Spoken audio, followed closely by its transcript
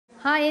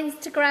Hi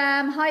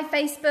Instagram, hi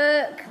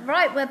Facebook.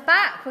 Right, we're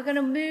back. We're going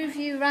to move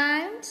you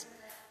around.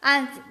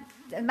 And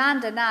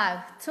Amanda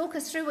now, talk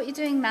us through what you're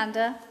doing,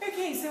 Amanda.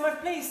 Okay, so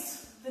I've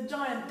placed the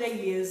giant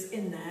dahlias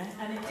in there,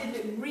 and it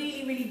did look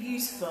really, really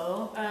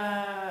beautiful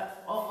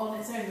on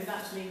its own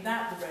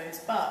without the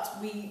rose, but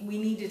we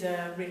needed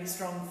a really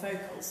strong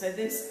focal. So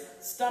this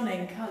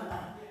stunning colour,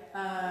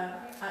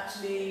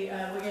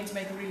 we're going to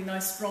make a really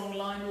nice strong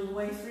line all the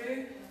way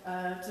through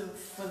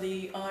for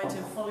the eye to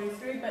follow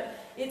through, but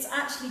it's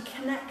actually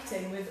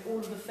connecting with all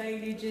of the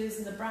foliages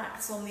and the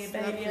bracts on the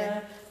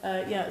abellia.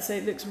 Yeah, so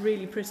it looks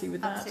really pretty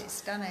with that. Absolutely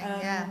stunning,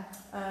 yeah.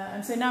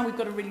 And so now we've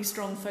got a really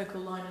strong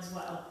focal line as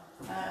well.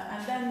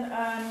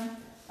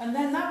 And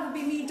then that will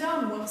be me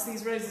done once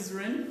these roses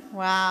are in.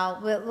 Wow,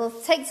 we'll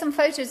take some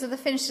photos of the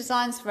finished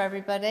designs for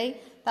everybody.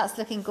 That's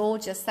looking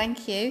gorgeous,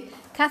 thank you.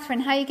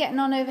 Kathryn, how are you getting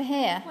on over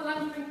here? Well,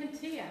 I'm drinking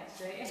tea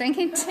actually.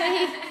 Drinking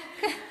tea?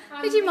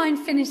 Would you mind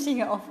finishing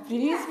it off,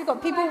 please? Yeah, We've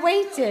got people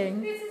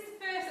waiting. This is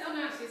the first, oh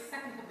no, actually it's the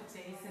second cup of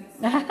tea since.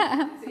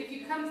 So if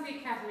you come to the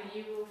academy,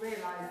 you will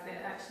realise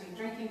that actually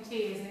drinking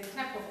tea is an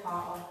integral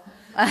part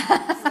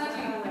of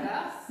studying with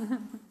us.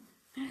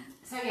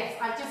 So yes,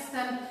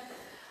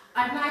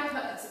 I've now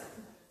put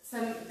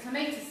some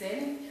clematis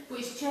in,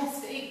 which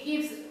it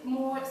gives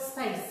more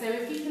space. So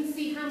if you can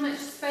see how much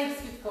space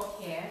we've got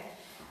here,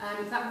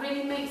 that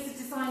really makes the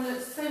design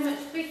look so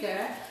much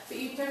bigger, but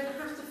you don't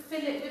have to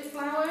fill it with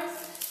flowers.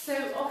 So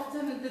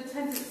often the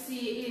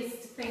tendency is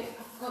to think,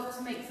 I've got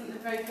to make something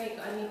very big,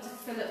 I need to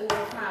fill it all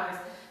with flowers.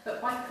 But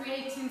by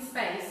creating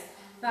space,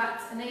 that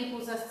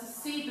enables us to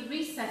see the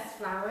recessed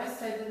flowers.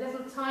 So the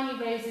little tiny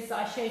roses that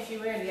I showed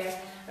you earlier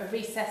are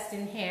recessed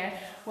in here,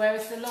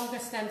 whereas the longer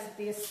stems of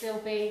the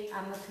astilbe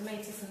and the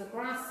clematis and the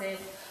grasses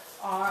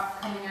are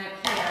coming out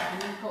here,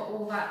 and you've got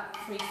all that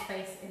free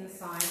space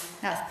inside.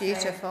 That's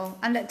beautiful.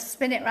 And look, to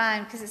spin it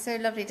round, because it's so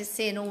lovely to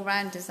see an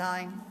all-round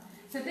design.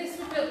 So this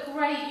would look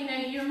great, you know,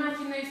 you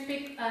imagine those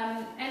big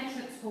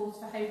entrance halls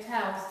for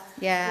hotels,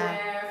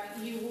 where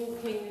you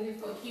walk in and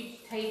you've got a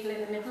huge table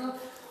in the middle.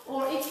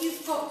 Or if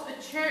you've got a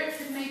church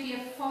with maybe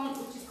a font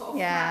which has got a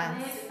flat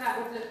lid,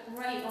 that would look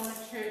great on a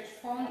church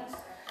font.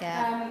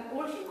 Yeah.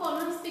 Or if you've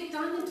got a nice big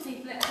dining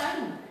table at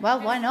home.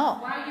 Well, why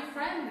not? Wow your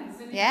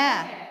friends and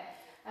yeah. enjoy it.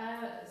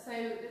 So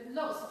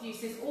lots of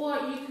uses. Or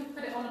you could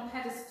put it on a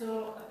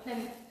pedestal, a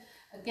plinth,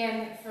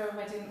 again for a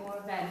wedding or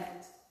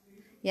event.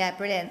 Yeah,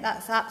 brilliant.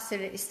 That's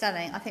absolutely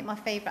stunning. I think my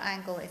favourite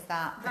angle is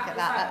that. Look at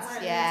that.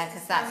 That's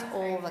because that's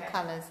all the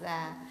colours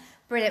there.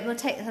 Brilliant.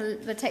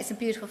 We'll take some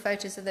beautiful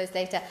photos of those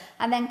later.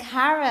 And then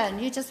Karen,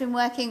 you've just been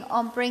working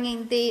on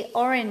bringing the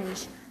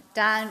orange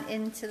down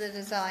into the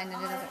design a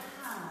little bit.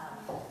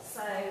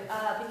 So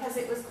because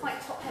it was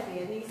quite top heavy,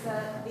 and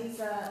these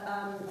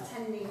are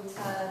tending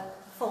to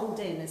fold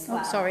in as well.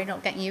 Oh, sorry,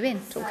 not getting you in.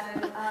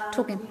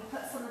 Talking. We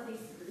put some of these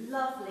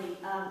lovely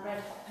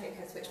red hot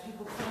pokers, which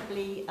people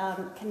probably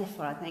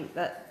conifer, I think,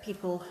 that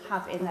people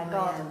have in their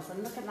gardens.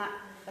 And look at that,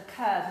 the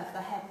curve of the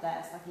head there.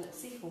 It's like a little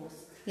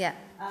seahorse. Yeah.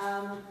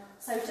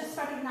 So just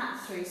threading that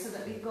through so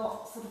that we've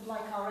got sort of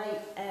like our 8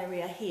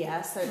 area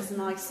here, so it's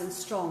nice and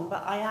strong.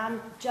 But I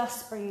am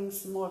just bringing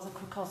some more of the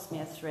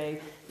crocosmia through,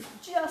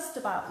 just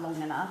about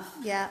long enough.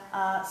 Yeah.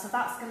 So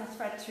that's going to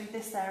thread through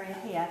this area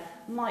here.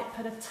 Might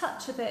put a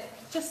touch of it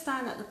just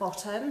down at the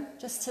bottom,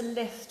 just to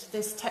lift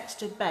this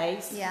textured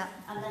base. Yeah.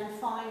 And then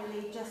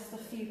finally just a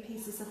few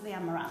pieces of the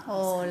amaranth.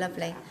 Oh,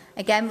 lovely.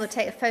 Again, we'll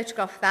take a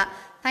photograph of that.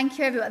 Thank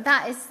you, everyone.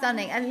 That is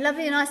stunning. And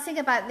lovely, nice thing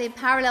about the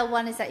parallel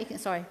one is that you can,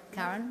 sorry,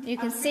 Karen, you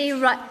can see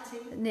right,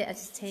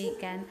 just tea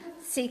again.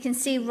 So you can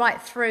see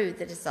right through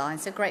the design.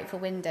 So great for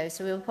windows.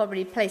 So we'll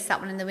probably place that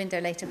one in the window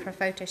later for a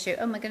photo shoot.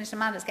 Oh my goodness,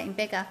 Amanda's getting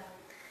bigger.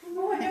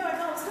 Oh, I know, I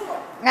can't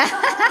stop.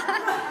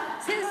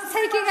 It's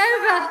taking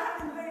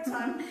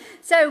over.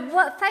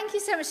 So thank you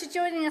so much for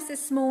joining us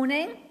this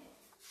morning.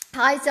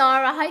 Hi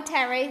Zara, hi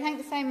Terry,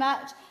 thanks so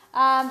much.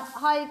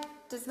 Hi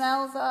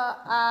Desmelza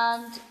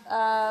and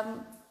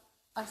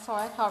I'm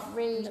sorry, I can't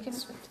read.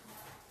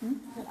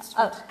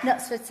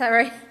 Knutsford,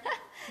 sorry.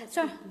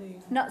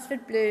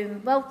 Knutsford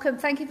Bloom. Welcome.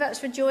 Thank you very much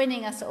for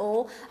joining us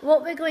all.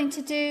 What we're going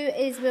to do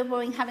is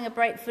we're having a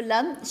break for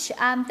lunch,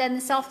 and then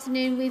this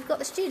afternoon we've got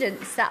the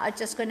students that are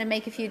just going to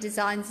make a few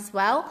designs as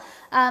well.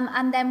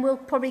 And then we'll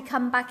probably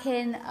come back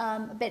in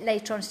a bit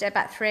later on today,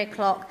 about 3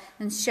 o'clock,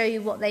 and show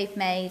you what they've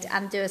made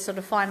and do a sort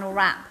of final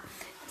wrap.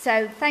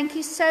 So thank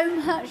you so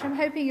much. I'm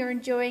hoping you're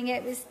enjoying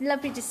it. It was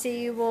lovely to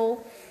see you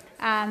all.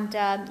 And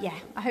yeah,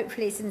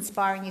 hopefully it's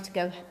inspiring you to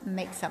go and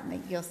make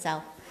something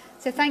yourself.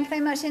 So thank you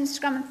very much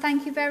Instagram, and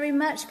thank you very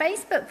much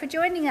Facebook for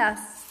joining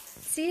us.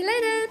 See you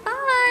later.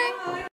 Bye. Bye.